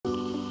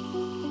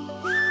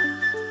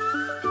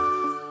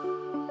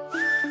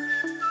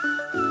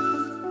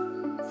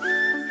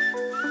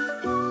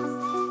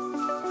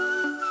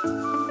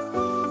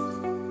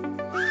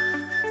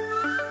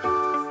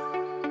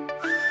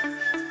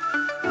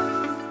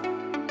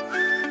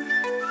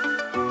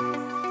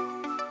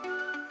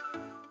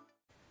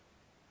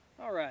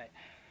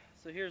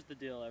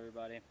the deal,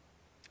 everybody.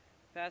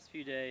 Past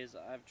few days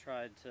I've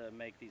tried to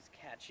make these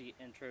catchy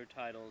intro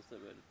titles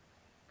that would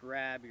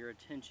grab your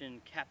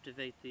attention,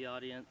 captivate the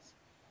audience.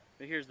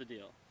 But here's the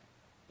deal.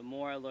 The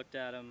more I looked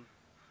at them,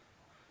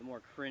 the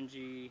more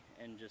cringy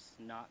and just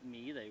not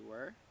me they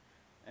were.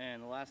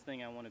 And the last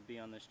thing I want to be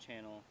on this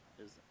channel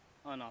is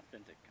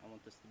unauthentic. I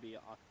want this to be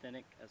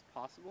authentic as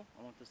possible.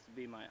 I want this to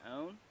be my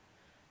own.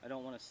 I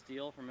don't want to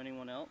steal from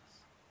anyone else.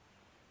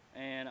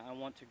 And I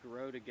want to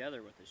grow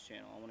together with this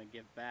channel. I want to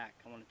give back.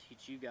 I want to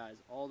teach you guys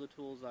all the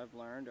tools I've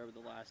learned over the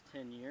last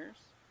 10 years.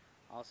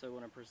 I also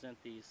want to present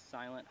these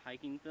silent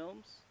hiking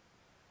films,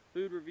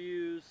 food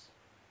reviews.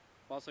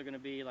 I'm also going to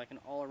be like an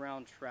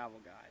all-around travel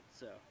guide.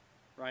 So,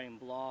 writing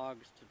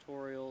blogs,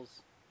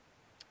 tutorials.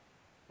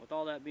 With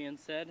all that being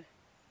said,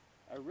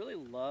 I really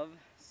love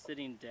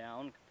sitting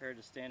down compared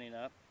to standing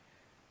up.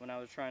 When I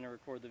was trying to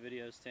record the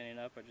videos standing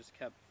up, I just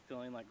kept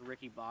feeling like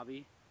Ricky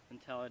Bobby in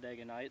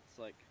Talladega Nights,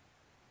 like,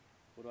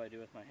 what do I do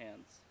with my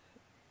hands?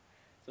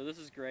 So this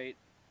is great,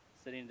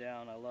 sitting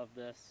down, I love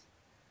this.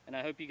 And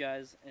I hope you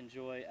guys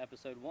enjoy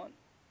episode 1,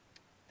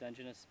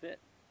 Dungeness Spit.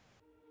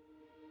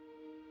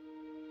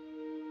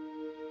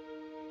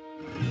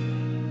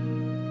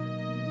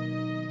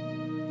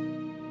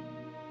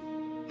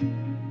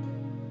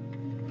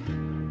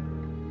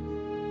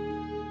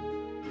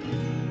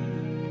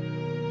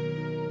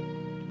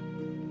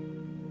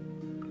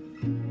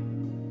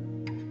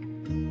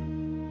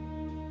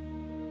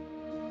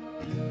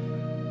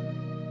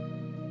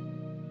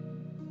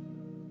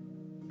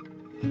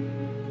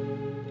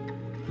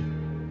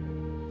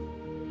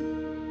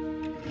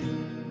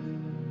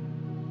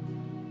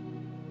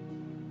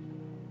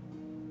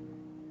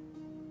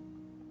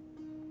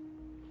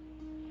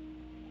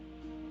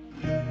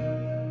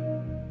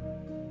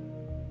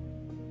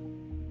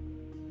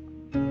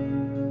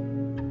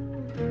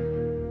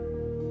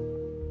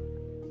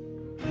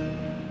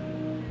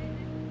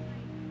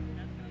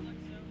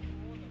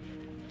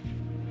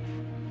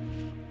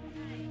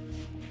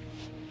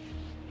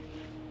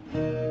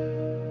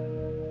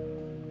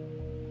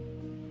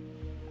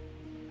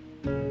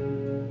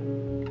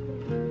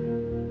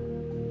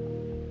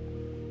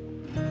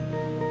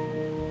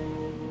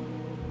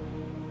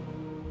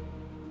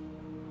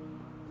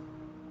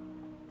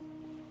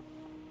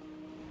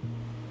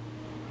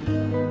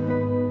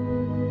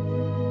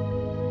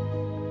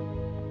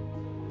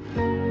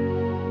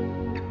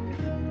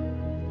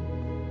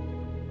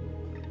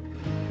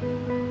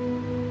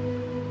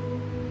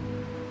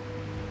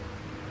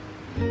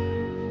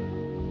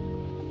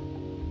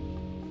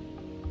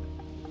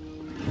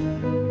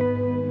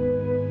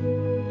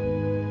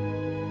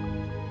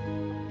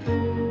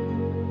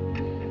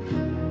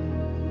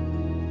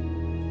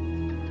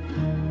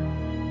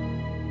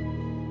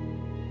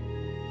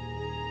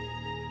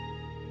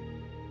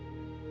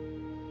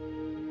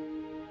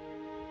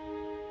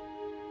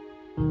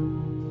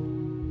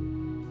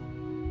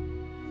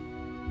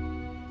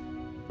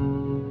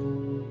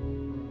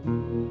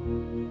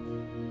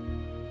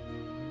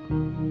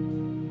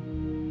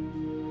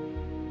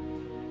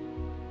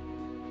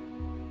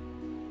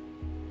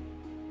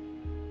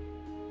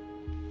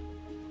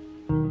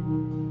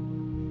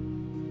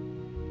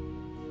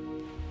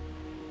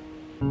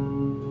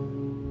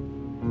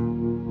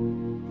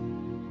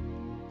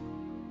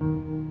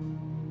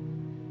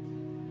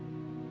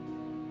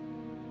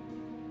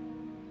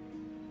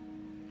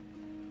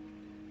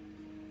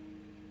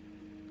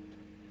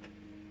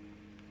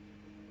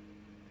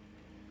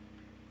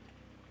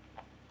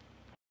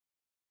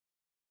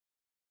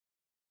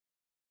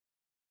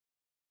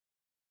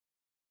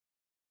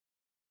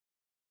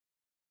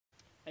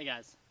 Hey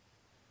guys,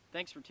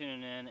 thanks for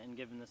tuning in and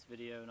giving this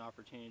video an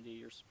opportunity.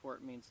 Your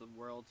support means the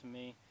world to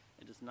me.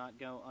 It does not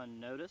go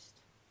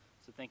unnoticed,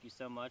 so thank you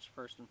so much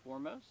first and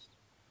foremost.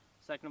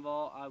 Second of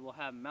all, I will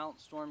have Mount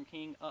Storm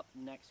King up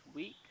next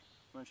week.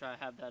 I'm going to try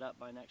to have that up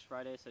by next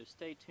Friday, so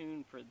stay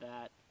tuned for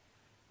that.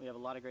 We have a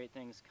lot of great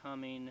things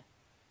coming,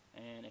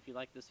 and if you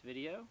like this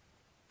video,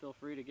 feel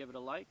free to give it a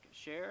like,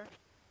 share,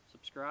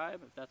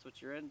 subscribe if that's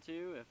what you're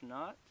into. If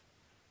not,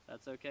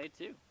 that's okay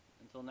too.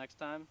 Until next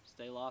time,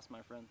 stay lost,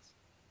 my friends.